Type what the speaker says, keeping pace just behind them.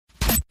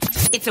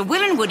It's a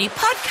Will and Woody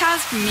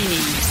podcast mini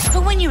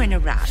for when you're in a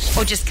rush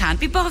or just can't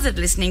be bothered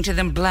listening to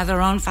them blather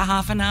on for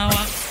half an hour.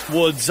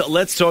 Woods,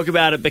 let's talk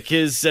about it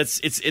because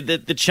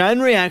the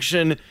chain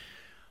reaction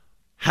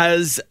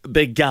has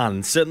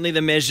begun. Certainly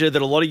the measure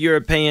that a lot of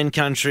European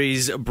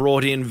countries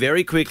brought in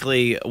very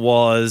quickly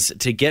was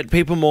to get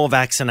people more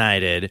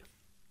vaccinated.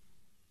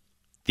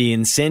 The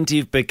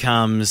incentive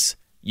becomes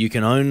you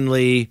can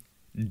only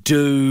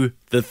do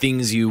the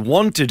things you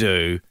want to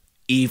do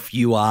if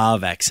you are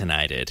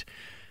vaccinated.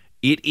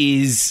 It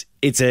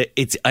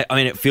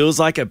feels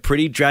like a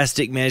pretty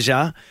drastic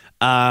measure,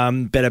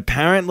 but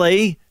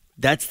apparently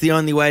that's the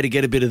only way to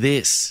get a bit of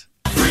this.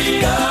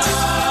 Freedom!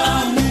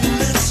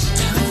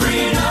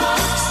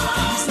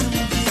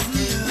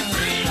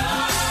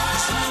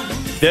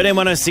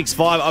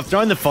 131065. I've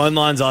thrown the phone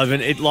lines over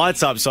and it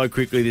lights up so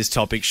quickly, this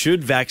topic.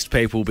 Should vaxxed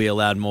people be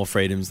allowed more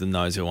freedoms than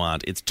those who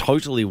aren't? It's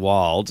totally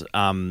wild.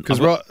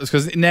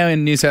 Because now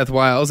in New South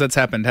Wales, that's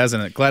happened,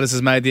 hasn't it? Gladys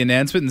has made the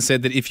announcement and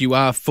said that if you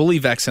are fully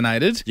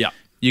vaccinated,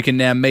 you can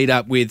now meet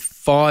up with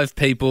 5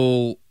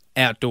 people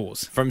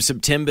outdoors. From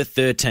September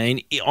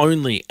 13,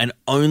 only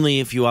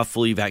if you are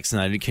fully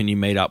vaccinated can you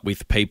meet up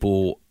with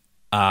people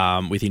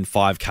within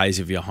 5 Ks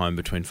of your home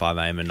between 5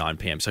 a.m. and 9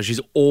 p.m. So she's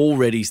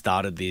already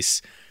started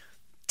this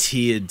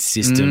tiered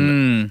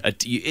system.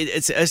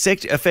 It's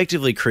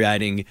effectively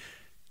creating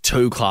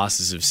 2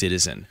 classes of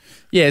citizen.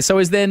 Yeah, so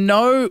is there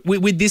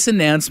with this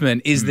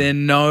announcement, is there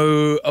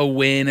no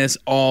awareness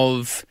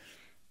of...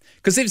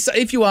 Because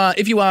if you are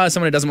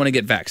someone who doesn't want to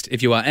get vaxxed,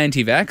 if you are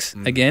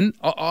anti-vax, again,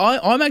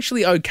 I'm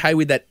actually okay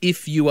with that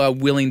if you are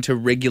willing to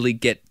regularly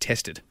get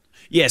tested.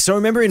 Yeah, so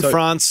remember in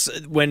France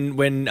when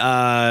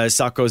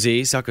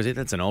Sarkozy,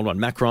 that's an old one,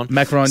 Macron,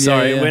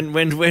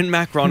 when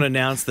Macron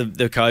announced the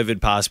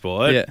COVID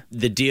passport,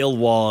 the deal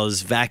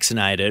was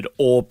vaccinated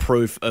or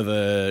proof of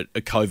a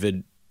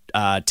COVID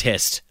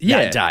test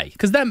that day.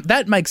 Because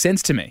that makes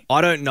sense to me.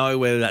 I don't know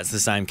whether that's the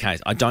same case.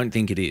 I don't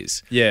think it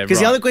is. Yeah, because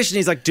the other question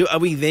is, like, are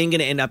we then going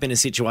to end up in a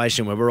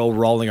situation where we're all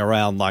rolling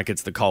around like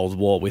it's the Cold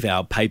War with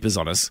our papers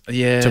on us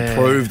to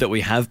prove that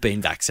we have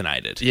been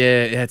vaccinated?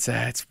 Yeah,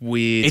 it's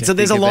weird.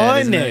 There's a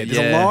line there. There's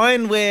a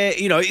line where,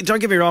 don't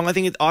get me wrong, I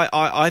think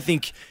I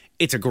think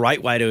it's a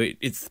great way to,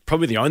 it's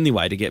probably the only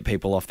way to get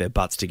people off their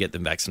butts to get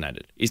them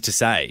vaccinated, is to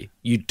say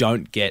you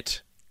don't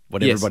get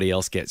what everybody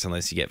else gets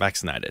unless you get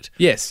vaccinated.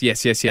 Yes.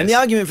 And the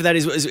argument for that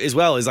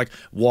is like,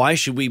 why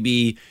should we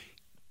be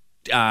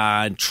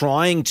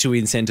trying to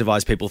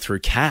incentivize people through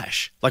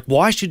cash? Like,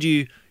 why should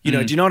you,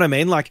 do you know what I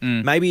mean? Like,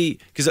 maybe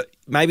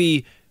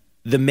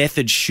the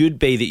method should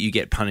be that you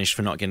get punished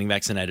for not getting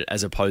vaccinated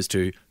as opposed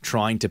to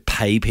trying to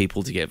pay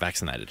people to get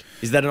vaccinated.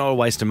 Is that not a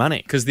waste of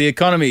money? Because the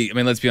economy,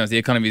 let's be honest, the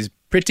economy is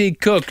pretty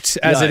cooked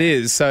as it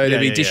is. So to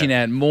be dishing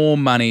out more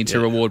money to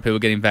reward people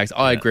getting vaxxed,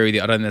 I agree with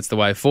you. I don't think that's the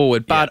way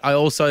forward. But I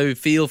also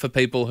feel for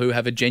people who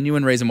have a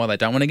genuine reason why they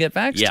don't want to get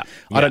vaxxed.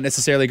 I don't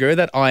necessarily agree with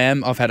that.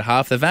 I've had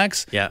half the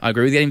vax. I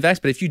agree with getting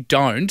vaxxed. But if you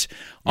don't,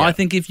 I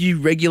think if you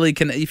regularly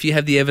if you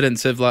have the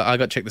evidence of, like, I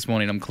got checked this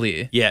morning, I'm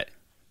clear. Yeah.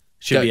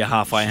 Should be a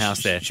halfway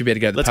house there. Should be able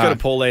to go to the Let's park. go to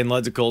Pauline.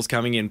 Loads of calls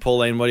coming in.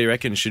 Pauline, what do you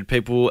reckon? Should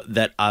people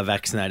that are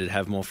vaccinated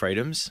have more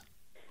freedoms?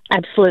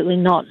 Absolutely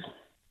not.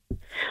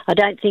 I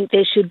don't think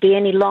there should be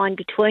any line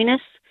between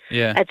us.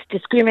 Yeah. It's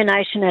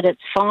discrimination at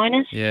its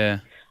finest. Yeah.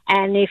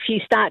 And if you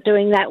start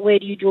doing that, where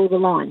do you draw the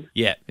line?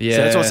 Yeah. So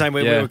that's what I'm saying.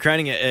 We're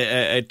creating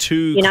a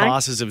 2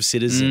 classes of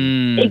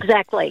citizen.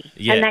 Exactly.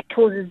 Yeah. And that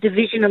causes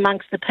division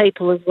amongst the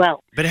people as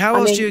well. But how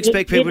else do you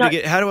expect people to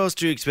get? How else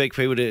do you expect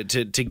people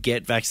to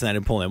get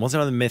vaccinated, Pauline? What's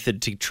another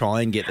method to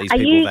try and get these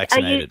people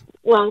vaccinated?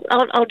 Well,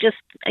 I'll just,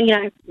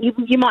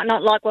 you might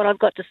not like what I've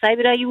got to say,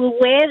 but are you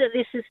aware that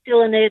this is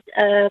still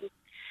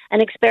an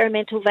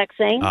experimental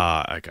vaccine?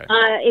 Okay.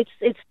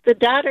 It's the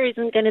data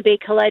isn't going to be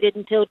collated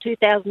until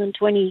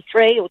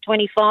 2023 or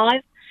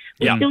 25.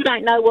 We still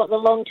don't know what the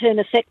long-term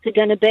effects are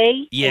going to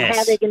be or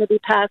how they're going to be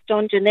passed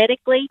on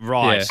genetically.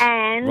 Right.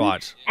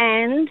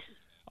 And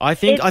I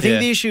think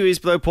the issue is,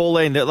 though,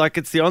 Pauline, that, like,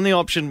 it's the only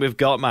option we've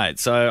got, mate.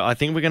 So I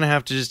think we're going to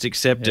have to just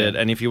accept it.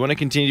 And if you want to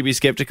continue to be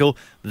skeptical,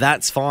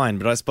 that's fine.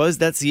 But I suppose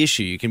that's the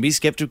issue. You can be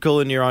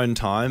skeptical in your own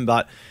time,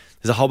 but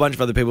there's a whole bunch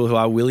of other people who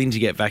are willing to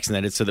get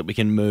vaccinated so that we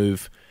can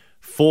move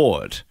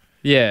forward.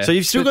 Yeah. So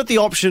you've still got the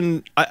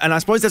option, and I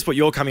suppose that's what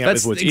you're coming up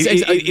with, Woods.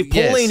 If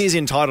Pauline is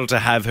entitled to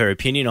have her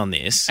opinion on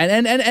this,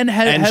 and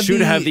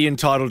should have the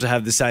entitled to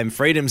have the same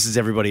freedoms as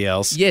everybody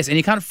else. Yes, and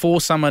you can't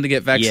force someone to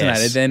get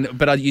vaccinated.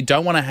 But you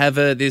don't want to have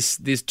this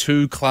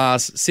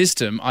 2-class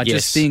system. I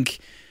just think,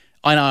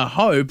 and I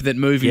hope that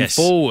moving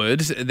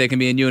forward, there can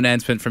be a new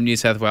announcement from New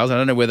South Wales. I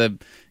don't know whether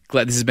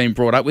this has been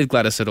brought up with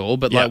Gladys at all,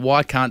 but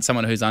why can't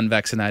someone who's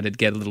unvaccinated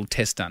get a little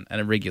test done and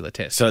a regular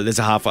test? So there's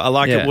a half. I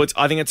like it, Woods.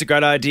 I think it's a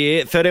great idea.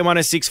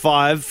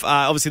 131065.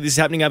 Obviously, this is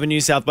happening up in New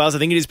South Wales. I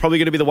think it is probably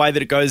going to be the way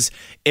that it goes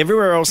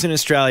everywhere else in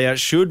Australia.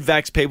 Should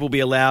vax people be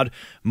allowed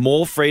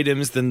more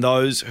freedoms than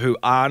those who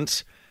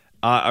aren't?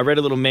 I read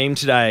a little meme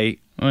today.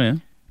 Oh, yeah.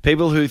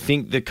 People who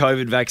think the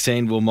COVID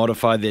vaccine will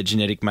modify their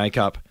genetic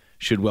makeup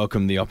should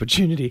welcome the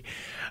opportunity.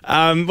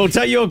 We'll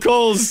take your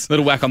calls.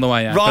 Little whack on the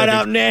way out. Right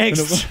Perfect. up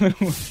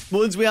next.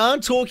 Well, we are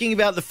talking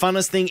about the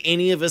funnest thing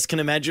any of us can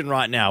imagine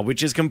right now,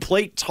 which is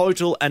complete,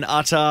 total and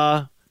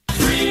utter...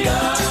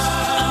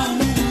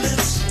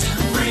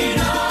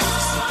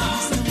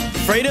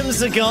 Freedom's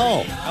the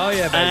goal. Oh,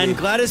 yeah, baby. And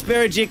Gladys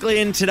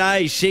Berejiklian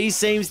today, she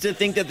seems to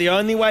think that the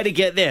only way to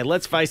get there,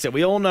 let's face it,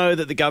 we all know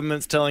that the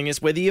government's telling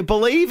us whether you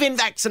believe in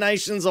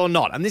vaccinations or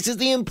not. And this is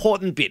the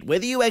important bit.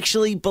 Whether you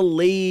actually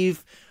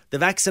believe the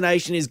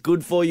vaccination is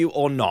good for you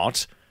or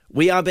not,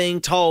 we are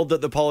being told that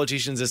the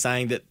politicians are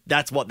saying that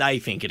that's what they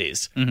think it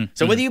is.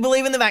 So whether you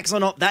believe in the vax or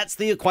not, that's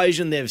the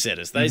equation they've set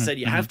us. They said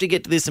you have to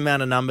get to this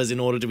amount of numbers in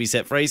order to be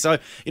set free. So,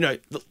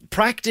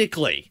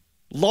 practically,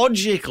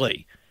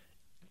 logically,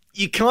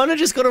 you kind of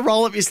just got to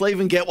roll up your sleeve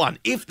and get one,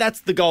 if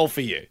that's the goal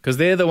for you. Because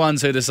they're the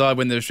ones who decide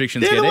when the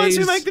restrictions They're get the ones eased.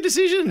 who make the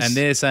decisions. And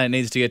they're saying it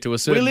needs to get to a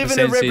certain We live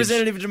percentage. in a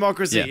representative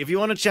democracy. Yeah. If you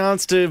want a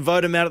chance to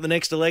vote them out at the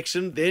next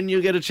election, then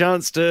you'll get a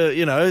chance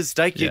to,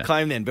 stake your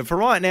claim then. But for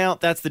right now,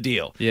 that's the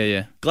deal.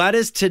 Yeah.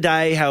 Gladys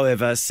today,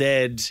 however,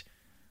 said,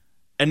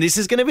 and this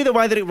is going to be the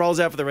way that it rolls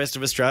out for the rest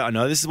of Australia. I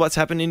know this is what's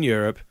happened in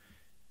Europe.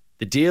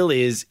 The deal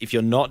is, if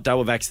you're not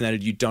double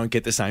vaccinated, you don't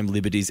get the same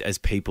liberties as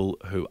people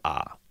who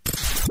are.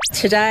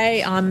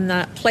 Today, I'm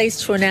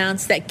pleased to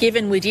announce that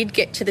given we did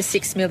get to the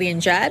 6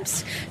 million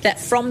jabs, that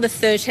from the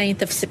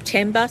 13th of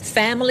September,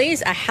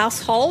 families, a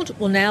household,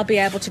 will now be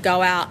able to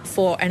go out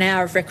for an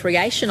hour of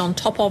recreation on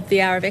top of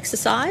the hour of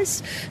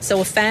exercise. So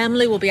a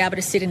family will be able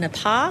to sit in a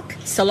park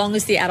so long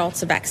as the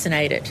adults are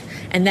vaccinated.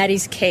 And that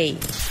is key.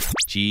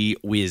 Gee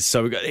whiz.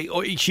 So we've got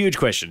a huge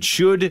question.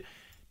 Should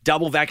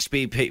double vax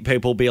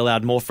people be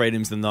allowed more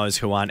freedoms than those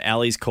who aren't?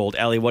 Ali's called.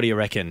 Ali, what do you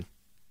reckon?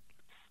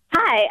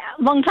 Hi,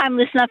 long-time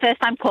listener,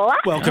 first-time caller.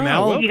 Welcome,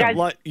 Al. welcome. You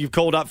guys- You've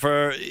called up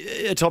for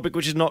a topic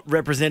which is not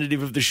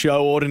representative of the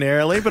show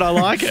ordinarily, but I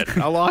like it.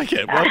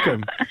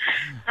 Welcome.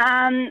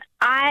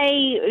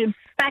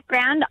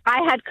 Background,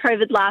 I had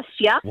COVID last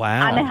year.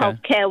 Wow. I'm a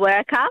healthcare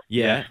worker.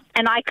 Yeah.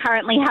 And I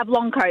currently have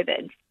long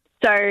COVID.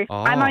 So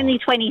I'm only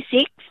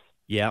 26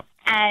 Yeah.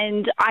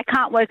 and I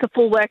can't work a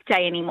full work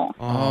day anymore.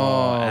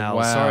 Oh, Al,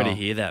 wow. sorry to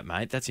hear that,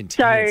 mate. That's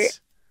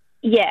intense.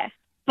 Yeah,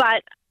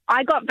 but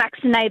I got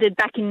vaccinated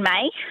back in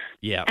May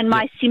Yeah. and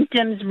my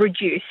symptoms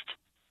reduced.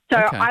 So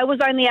Okay. I was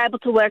only able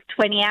to work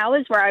 20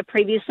 hours where I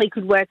previously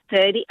could work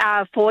 40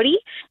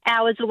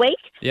 hours a week.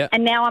 Yeah.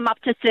 And now I'm up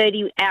to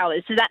 30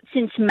 hours. So that's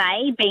since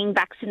May, being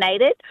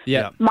vaccinated.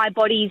 Yeah. My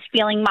body's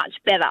feeling much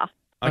better.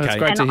 Okay. That's Okay.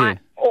 great to hear.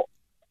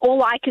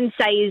 All I can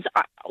say is,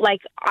 I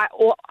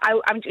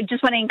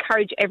just want to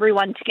encourage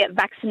everyone to get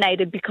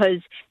vaccinated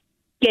because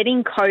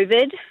getting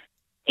COVID,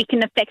 it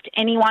can affect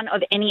anyone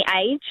of any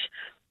age.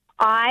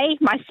 I,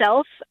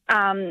 myself,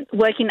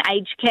 work in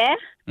aged care.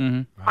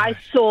 Mm-hmm. I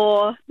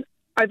saw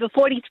over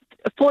 40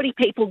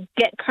 people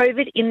get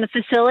COVID in the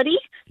facility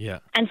Yeah.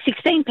 and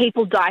 16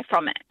 people die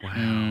from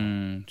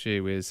it. Gee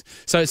whiz.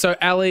 So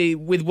Ali,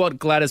 with what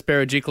Gladys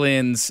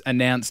Berejiklian's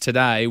announced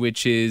today,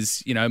 which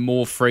is,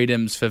 more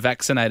freedoms for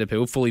vaccinated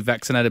people, fully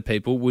vaccinated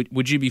people,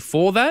 would you be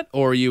for that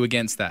or are you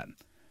against that?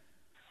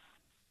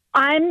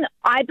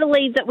 I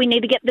believe that we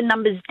need to get the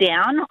numbers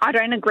down. I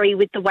don't agree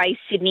with the way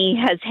Sydney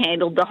has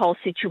handled the whole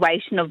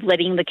situation of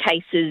letting the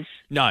cases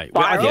No,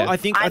 spiral. I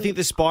think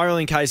the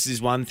spiraling case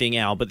is one thing,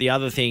 Al, but the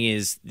other thing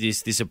is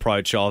this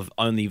approach of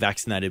only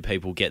vaccinated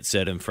people get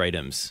certain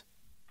freedoms.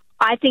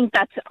 I think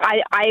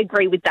I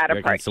agree with that I reckon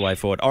approach. that's the way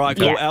forward. All right,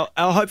 cool. Yeah.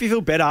 Al, I hope you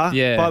feel better.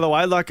 Yeah. By the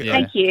way,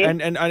 Thank you.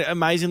 And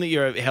amazing that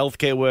you're a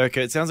healthcare worker.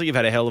 It sounds like you've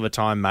had a hell of a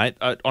time, mate.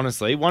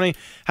 Honestly,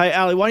 hey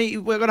Ali,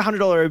 we've got a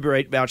 $100 Uber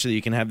Eats voucher that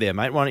you can have there,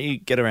 mate. Why don't you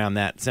get around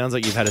that? Sounds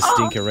like you've had a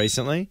stinker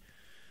recently.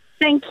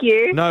 Thank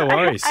you. No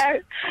worries.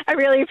 I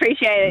really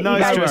appreciate it. No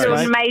you guys stress, do mate.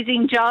 an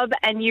amazing job,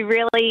 and you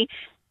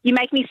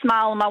make me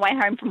smile on my way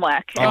home from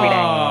work every day.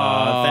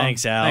 Oh,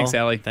 thanks, Al. Thanks,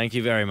 Ali. Thank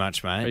you very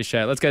much, mate.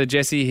 Appreciate it. Let's go to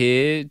Jesse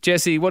here.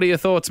 Jesse, what are your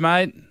thoughts,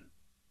 mate?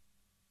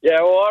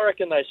 Yeah, well, I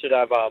reckon they should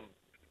have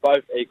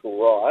both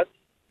equal rights.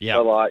 Yeah.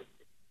 So,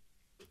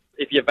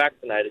 if you're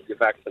vaccinated, you're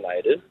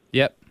vaccinated.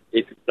 Yep.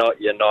 If you're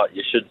not, you're not.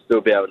 You should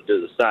still be able to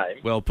do the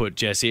same. Well put,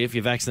 Jesse. If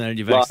you're vaccinated,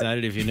 you're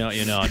vaccinated. If you're not,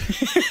 you're not.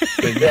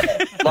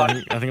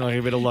 I think like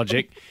a bit of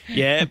logic.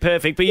 Yeah,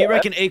 perfect. But you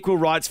reckon equal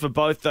rights for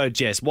both, though,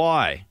 Jess?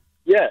 Why?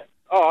 Yeah.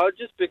 Oh,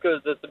 just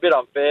because it's a bit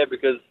unfair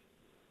because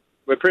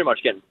we're pretty much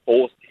getting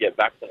forced to get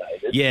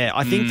vaccinated. Yeah,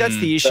 I think that's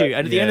the issue.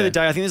 And at the end of yeah. the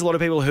day, I think there's a lot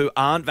of people who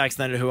aren't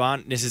vaccinated who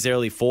aren't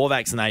necessarily for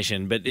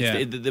vaccination. But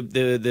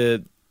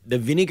it's the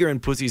vinegar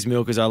and pussy's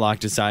milk, as I like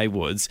to say,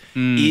 Woods,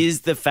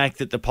 is the fact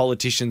that the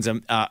politicians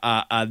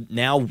are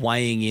now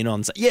weighing in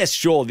on, yes,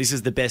 sure, this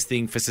is the best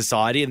thing for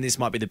society and this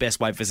might be the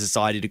best way for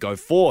society to go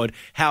forward.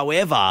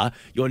 However,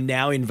 you're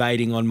now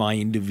invading on my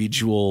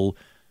individual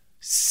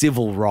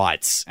civil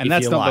rights, And if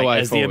that's you not like, the way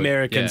as forward. the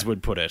Americans Yeah.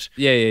 would put it.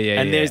 Yeah.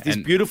 And there's this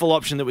And- beautiful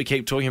option that we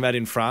keep talking about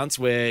in France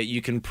where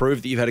you can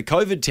prove that you've had a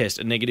COVID test,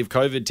 a negative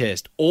COVID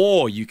test,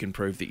 or you can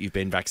prove that you've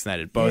been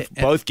vaccinated.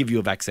 Both give you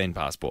a vaccine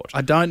passport.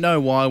 I don't know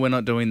why we're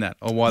not doing that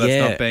or why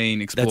that's not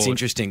being explored. That's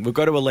interesting. We've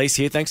got to Elise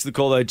here. Thanks for the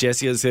call, though,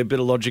 Jessie. There's a bit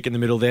of logic in the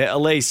middle there.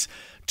 Elise,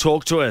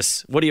 talk to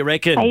us. What do you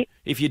reckon? Hey.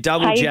 If you're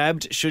double Hey.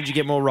 jabbed, should you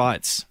get more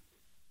rights?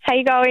 How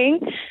you going?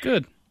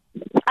 Good.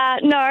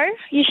 No,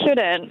 you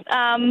shouldn't.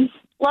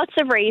 Lots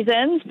of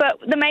reasons, but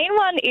the main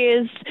one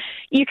is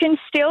you can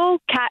still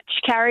catch,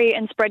 carry,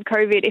 and spread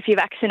COVID if you're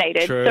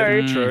vaccinated. True,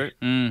 So true.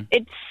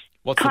 it's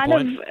What's the kind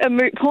point? of a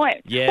moot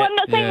point. Yeah, Well, I'm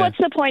not saying yeah. what's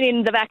the point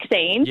in the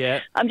vaccine.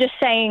 Yeah. I'm just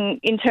saying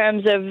in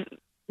terms of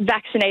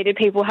vaccinated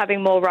people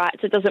having more rights,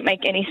 it doesn't make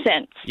any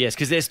sense. Yes,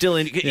 because they're still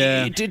in.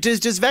 Yeah.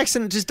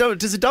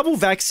 Does a double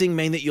vaccine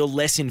mean that you're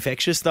less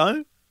infectious,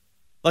 though?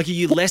 Like, are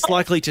you less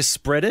likely to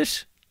spread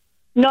it?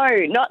 No,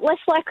 not less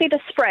likely to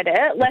spread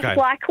it, less Okay.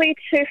 likely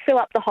to fill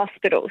up the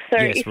hospital.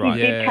 So Yes, if right.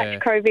 you did Yeah. catch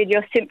COVID,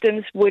 your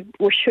symptoms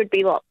should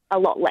be a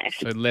lot less.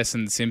 So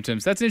lessen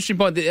symptoms. That's an interesting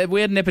point.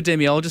 We had an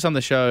epidemiologist on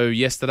the show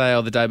yesterday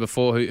or the day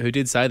before who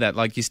did say that.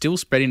 Like, you're still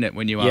spreading it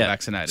when you are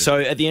vaccinated. So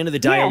at the end of the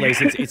day, Yeah.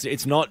 Elise,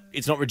 it's not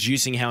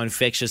reducing how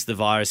infectious the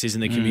virus is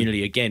in the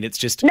community. Again, it's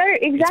just No,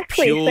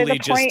 exactly. It's purely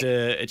So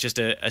the just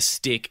a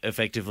stick,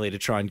 effectively, to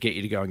try and get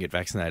you to go and get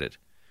vaccinated.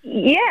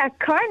 Yeah,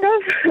 kind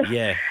of.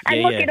 Yeah, And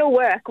yeah, look, yeah. it'll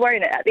work, won't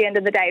it, at the end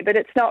of the day? But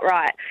it's not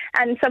right.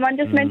 And someone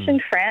just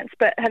mentioned France,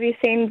 but have you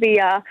seen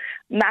the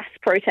mass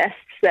protests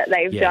that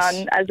they've Yes,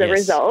 done as a yes,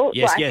 result?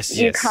 yes, like, yes,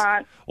 you yes.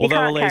 can't Although,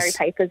 carry Elise,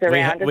 papers we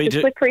around. we It's do-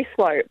 a slippery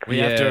slope. We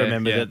have to Yeah,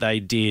 remember yeah. that they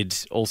did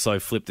also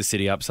flip the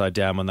city upside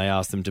down when they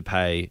asked them to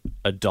pay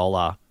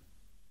 $1,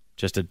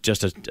 just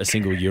a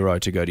single euro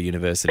to go to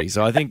university.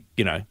 So I think,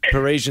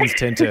 Parisians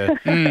tend to,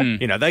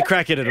 they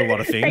crack it at a lot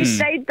of They, things.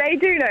 they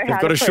do know how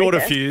They've got to a shorter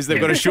protest. fuse. They've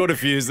got a shorter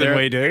fuse than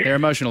we do. They're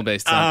emotional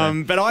beasts,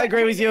 aren't But I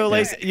agree with you,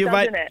 Elise.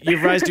 Doesn't it?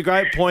 You've raised a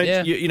great point.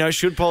 Yeah.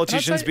 Should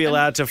politicians be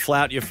allowed to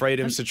flout your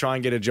freedoms to try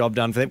and get a job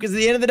done for them? Because at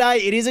the end of the day,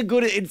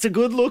 it's a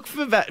good look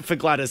for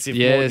Gladys if more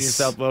New Yes.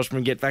 South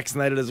Welshmen get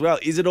vaccinated as well.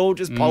 Is it all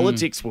just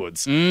politics,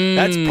 Woods?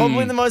 That's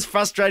probably the most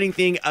frustrating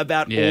thing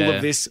about all Yeah.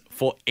 of this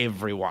for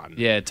everyone.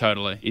 Yeah,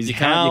 totally. Is You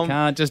how-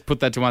 can't just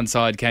put that to one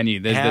side, can you?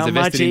 There's How a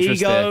much vested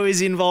interest ego there.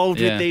 is involved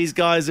Yeah. with these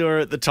guys who are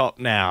at the top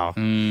now?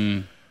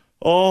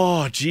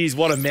 Oh, geez,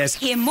 what a mess.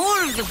 Hear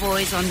more of the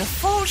boys on the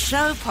Full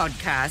Show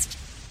podcast.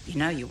 You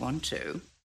know you want to.